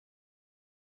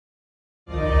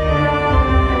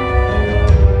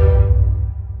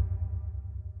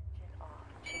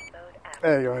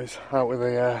Hey guys, out with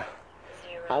the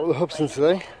Hubsan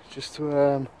today, just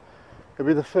to it'll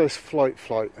be the first flight.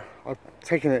 I've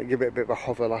taken it to give it a bit of a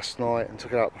hover last night and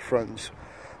took it out the front.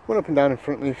 Went up and down in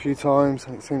front of me a few times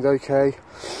and it seemed okay.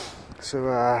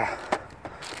 So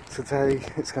today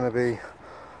it's going to be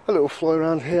a little fly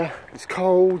around here. It's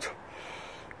cold,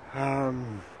 but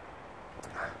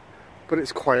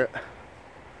it's quiet,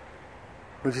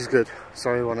 which is good.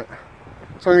 So I want it.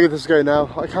 So I'm going to give this a go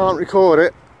now. I can't record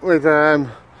it with the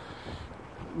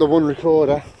one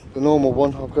recorder, the normal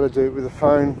one. I've got to do it with the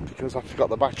phone because I forgot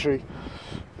the battery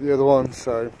for the other one,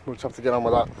 so we'll just have to get on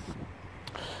with that.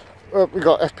 Well, we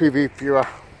got FPV viewer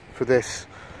for this,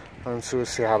 and so we'll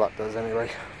see how that does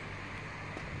anyway.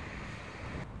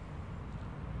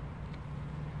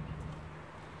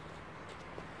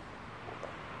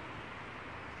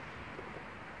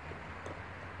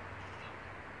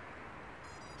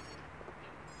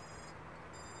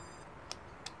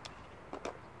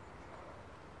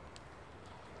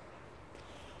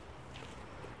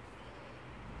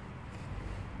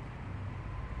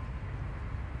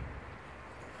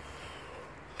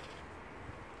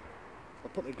 I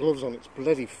put my gloves on, it's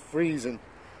bloody freezing.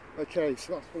 Okay,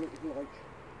 so that's what it was like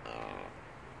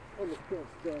on the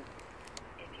first day.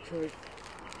 Okay.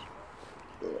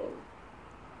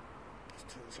 Let's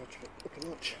turn this actually up a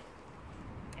notch.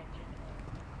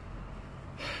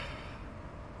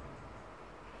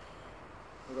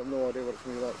 I've got no idea what it's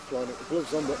going to be like flying it with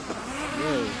gloves on, but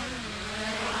no.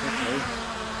 Okay.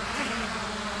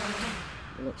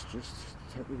 Let's just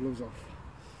take the gloves off.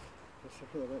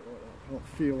 I don't like that. I can't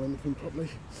feel anything properly.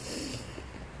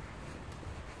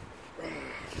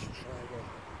 Just try again.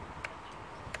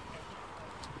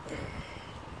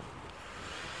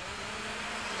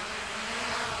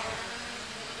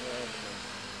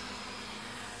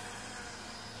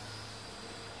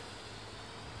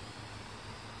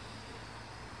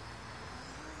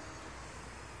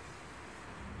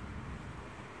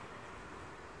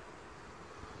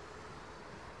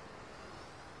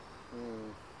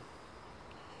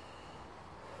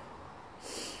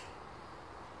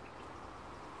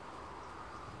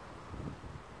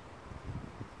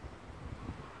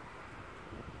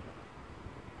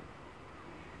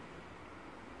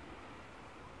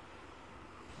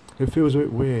 It feels a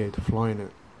bit weird flying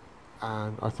it,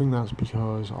 and I think that's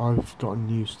because I've gotten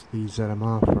used to these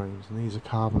ZMR frames, and these are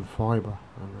carbon fibre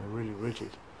and they're really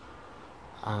rigid.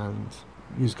 And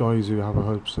these guys who have a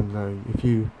Hubsan know if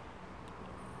you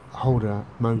hold a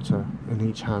motor in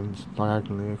each hand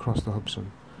diagonally across the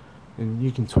Hubsan, and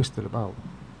you can twist it about.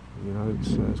 You know,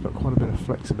 it's got quite a bit of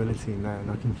flexibility in there, and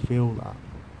I can feel that.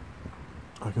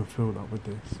 I can feel that with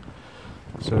this.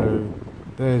 So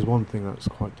there's one thing that's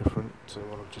quite different to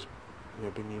what I've just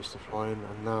been used to flying,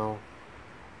 and now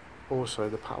also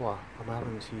the power. I'm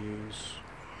having to use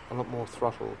a lot more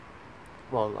throttle.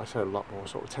 Well, I say a lot more,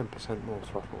 sort of 10% more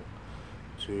throttle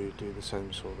to do the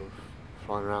same sort of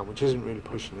flying around, which isn't really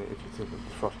pushing it if you think of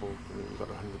the throttle. You've got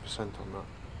 100% on that.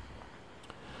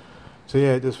 So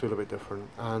yeah, it does feel a bit different.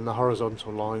 And the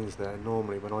horizontal lines there,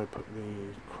 normally when I put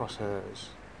the crosshairs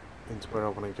into where I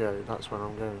want to go, that's where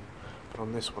I'm going. But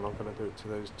on this one I'm going to do it to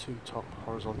those two top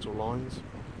horizontal lines.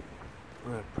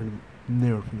 They're pretty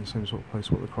near from the same sort of place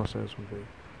what the crosshairs would be.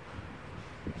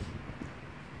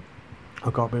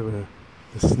 I've got a bit of a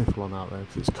sniffle on out there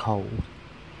because it's cold,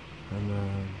 and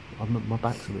my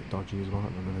back's a bit dodgy as well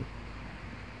at the minute.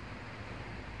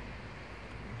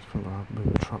 I just feel like I have a bit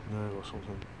of a trapped nerve or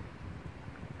something.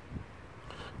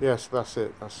 Yeah, so that's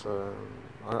it.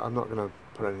 I'm not going to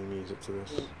put any music to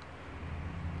this.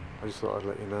 I just thought I'd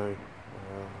let you know.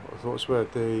 I thought it's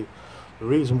weird. The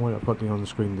reason why I've got the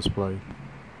on-screen display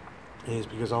is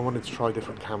because I wanted to try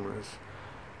different cameras,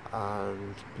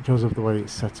 and because of the way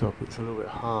it's set up, it's a little bit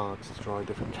hard to try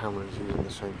different cameras using the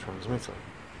same transmitter.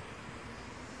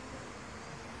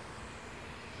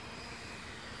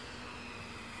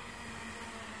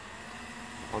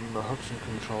 On the Hubsan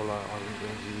controller, I'm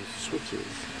going to use switches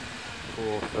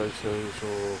for photos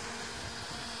or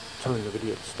telling the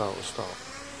video to start or stop.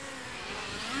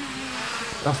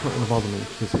 That's not going to bother me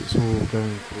because it's all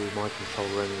going through my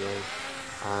controller anyway,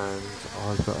 and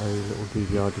I've got a little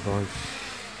DVR device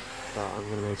that I'm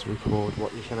going to be able to record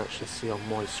what you can actually see on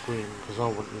my screen, because I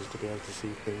want you to be able to see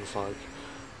things like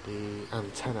the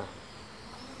antenna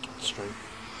strength.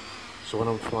 So when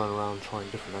I'm flying around trying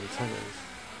different antennas,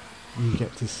 you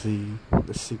get to see what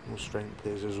the signal strength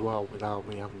is as well without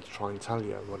me having to try and tell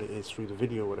you what it is through the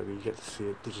video or whatever. You get to see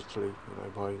it digitally,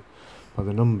 by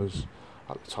the numbers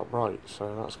at the top right,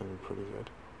 so that's going to be pretty good.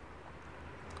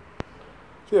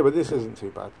 So yeah, but this isn't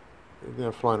too bad.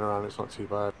 Flying around, it's not too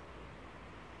bad.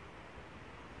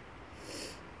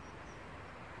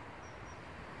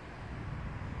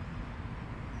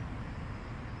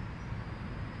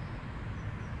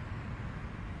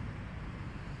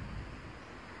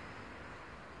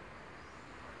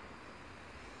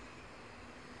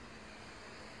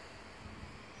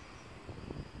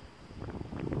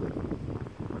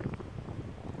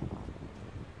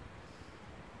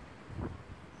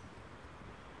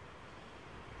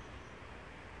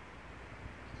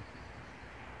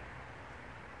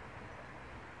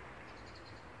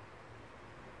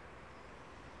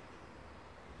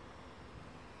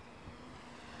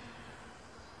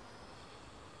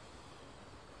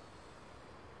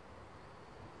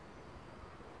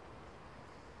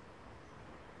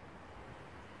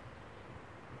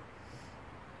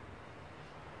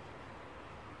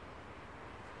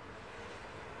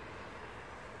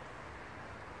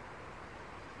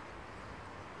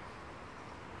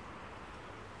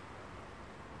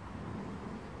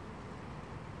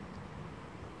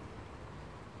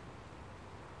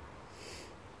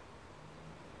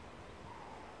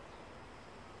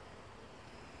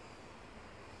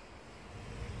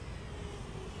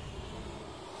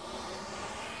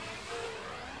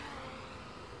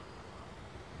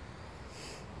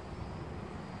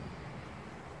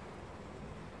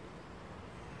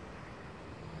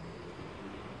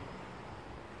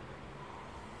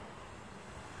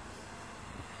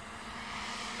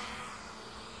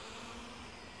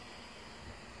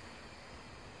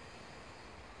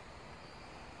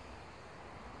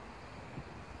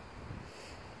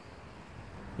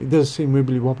 It does seem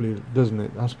wibbly wobbly, doesn't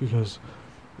it? That's because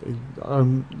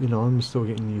I'm still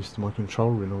getting used to my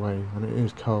controller in a way, and it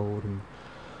is cold, and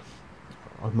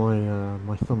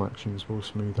my thumb actions will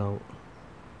smooth out.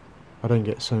 I don't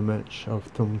get so much of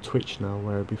thumb twitch now,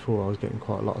 where before I was getting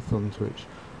quite a lot of thumb twitch.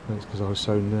 And it's because I was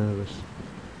so nervous.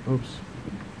 Oops.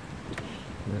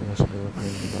 Yeah, that's a bit of a pain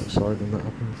in the backside when that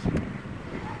happens.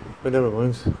 But never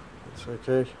mind, it's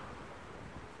okay.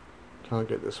 Can't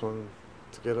get this one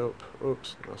to get up.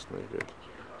 Oops, that's no good.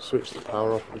 Switch the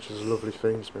power off, which is a lovely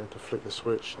thing. Just being able to flick the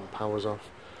switch and power's off.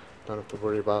 Don't have to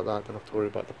worry about that. Don't have to worry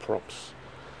about the props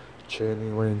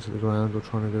churning away into the ground or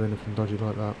trying to do anything dodgy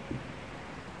like that.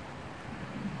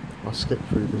 I'll skip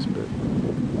through this bit.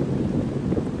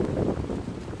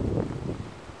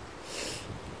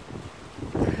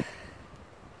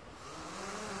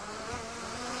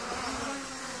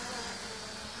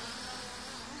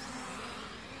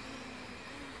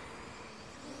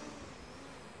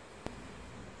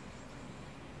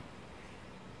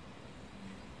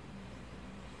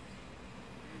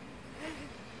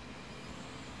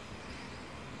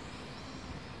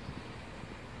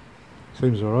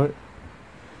 Seems alright.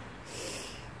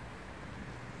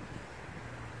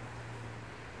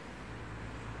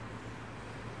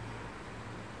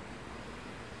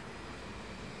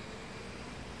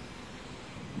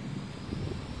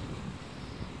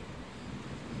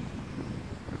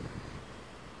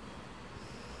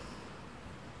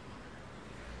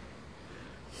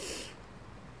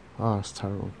 Ah, it's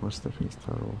terrible. My stuffing's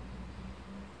terrible.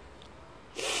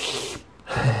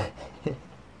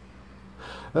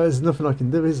 There's nothing I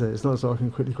can do, is there? It's not so I can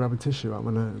quickly grab a tissue out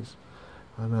my nose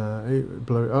and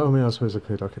blow it. Oh, I mean, I suppose I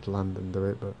could land and do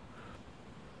it, but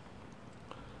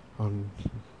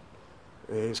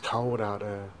it's cold out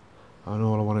there, and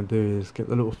all I want to do is get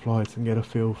the little flight and get a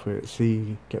feel for it.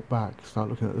 Get back, start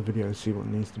looking at the video and see what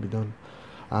needs to be done.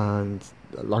 And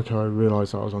like I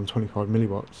realised I was on 25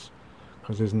 milliwatts.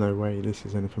 Because there's no way this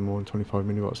is anything more than 25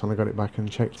 milliwatts, and I got it back and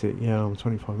checked it. Yeah, I'm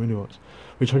 25 milliwatts,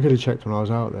 which I could have checked when I was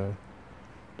out there,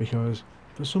 because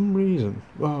for some reason,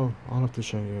 well, I'll have to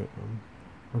show you it.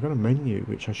 I've got a menu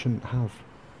which I shouldn't have.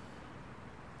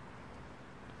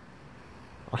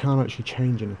 I can't actually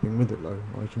change anything with it though.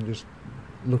 I can just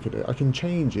look at it. I can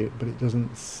change it, but it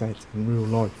doesn't set in real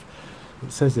life.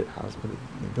 It says it has, but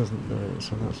it doesn't do it.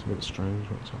 So that's a bit strange.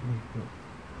 What's happening? But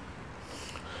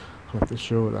I'll have to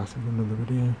show that in another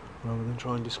video rather than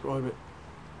try and describe it.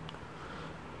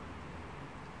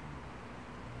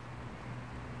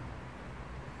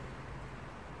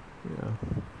 Yeah,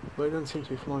 but it doesn't seem to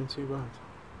be flying too bad.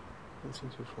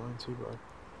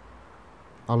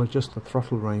 I'll adjust the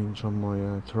throttle range on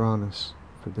my Tyrannus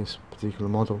for this particular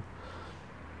model.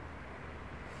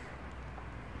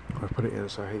 I put it in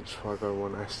as a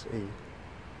H501SE,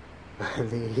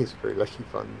 and it is very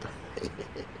Elecifun.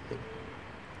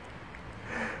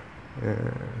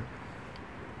 Yeah.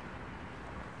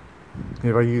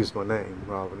 If I used my name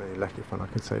rather than Elecifun, I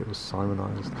could say it was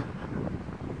Simonised.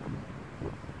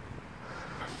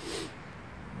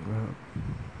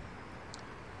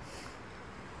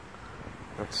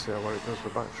 Let's see what it does for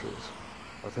batteries.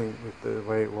 I think with the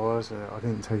way it was, I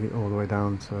didn't take it all the way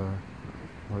down to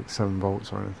like 7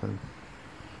 volts or anything.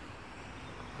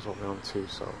 That's what we're on 2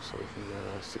 cells, so we can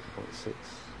get 6.6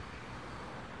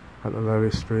 at the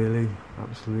lowest, really,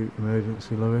 absolute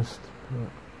emergency lowest. But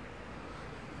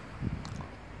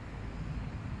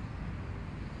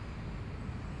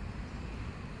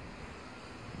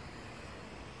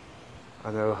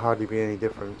and there will hardly be any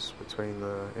difference between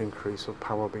the increase of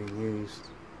power being used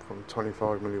from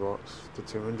 25 milliwatts to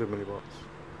 200 milliwatts.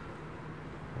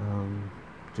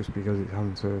 Just because it's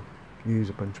having to use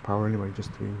a bunch of power anyway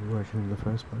just to be working in the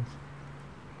first place.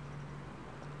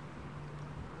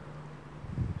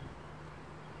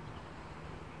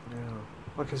 Yeah,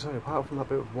 like I say, apart from that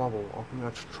bit of wobble, I'm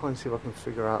going to try and see if I can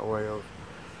figure out a way of,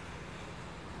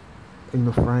 in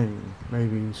the frame,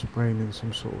 maybe spraying in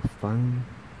some sort of foam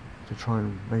to try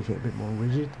and make it a bit more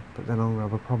rigid, but then I'll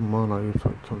have a problem, won't I, if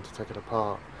I come to take it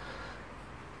apart.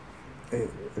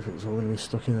 If it's all going to be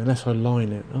stuck in there, unless I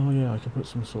line it. Oh yeah, I could put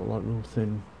some sort of like real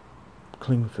thin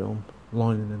cling film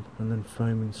lining it and then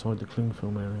foam inside the cling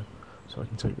film area, so I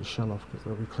can take the shell off, because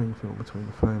there'll be cling film between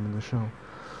the foam and the shell.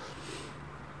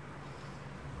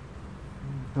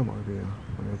 That might be a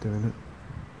way of doing it.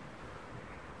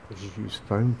 I just use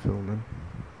foam film then,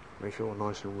 make it all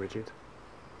nice and rigid,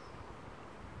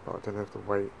 but I don't have the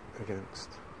weight against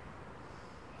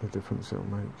the difference it'll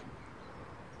make.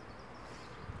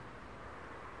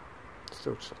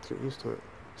 Still just have to get used to it.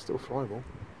 Still flyable.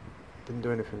 Didn't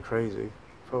do anything crazy.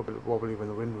 Felt a bit wobbly when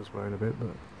the wind was blowing a bit,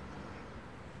 but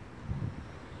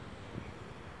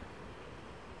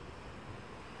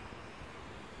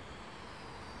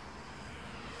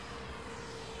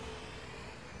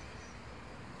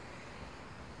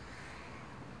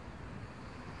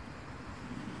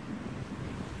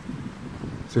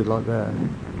See, like there,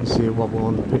 you see it wobble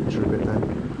on the picture a bit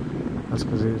then. That's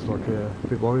because it's like a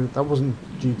bit worrying. That wasn't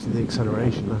due to the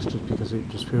acceleration, that's just because it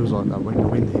just feels like that when the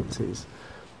wind hits it. It's,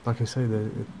 like I say,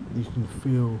 you can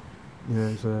feel, you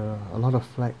know, there's a lot of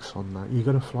flex on that. You've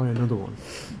got to fly another one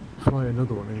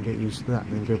and get used to that,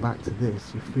 and then go back to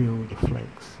this. You feel the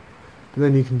flex. But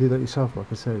then you can do that yourself, like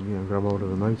I said, you know, grab hold of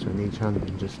the motor in each hand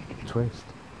and just twist.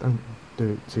 Don't do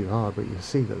it too hard, but you'll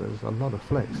see that there's a lot of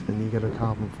flex. Then you get a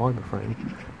carbon fibre frame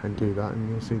and do that, and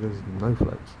you'll see there's no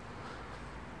flex.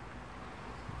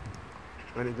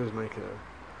 And it does make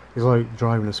it's like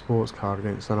driving a sports car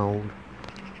against an old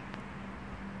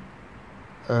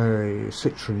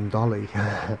Citroen Dolly.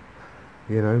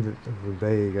 You know,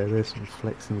 there you go, there's some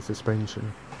flex in the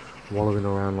suspension, wallowing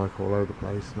around like all over the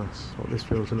place, and that's what this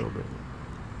feels a little bit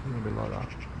like that.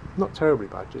 Not terribly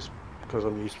bad, just because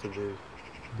I'm used to the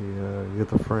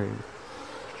other frame.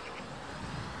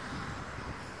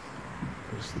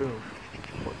 But still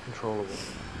quite controllable.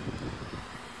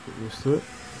 Get used to it.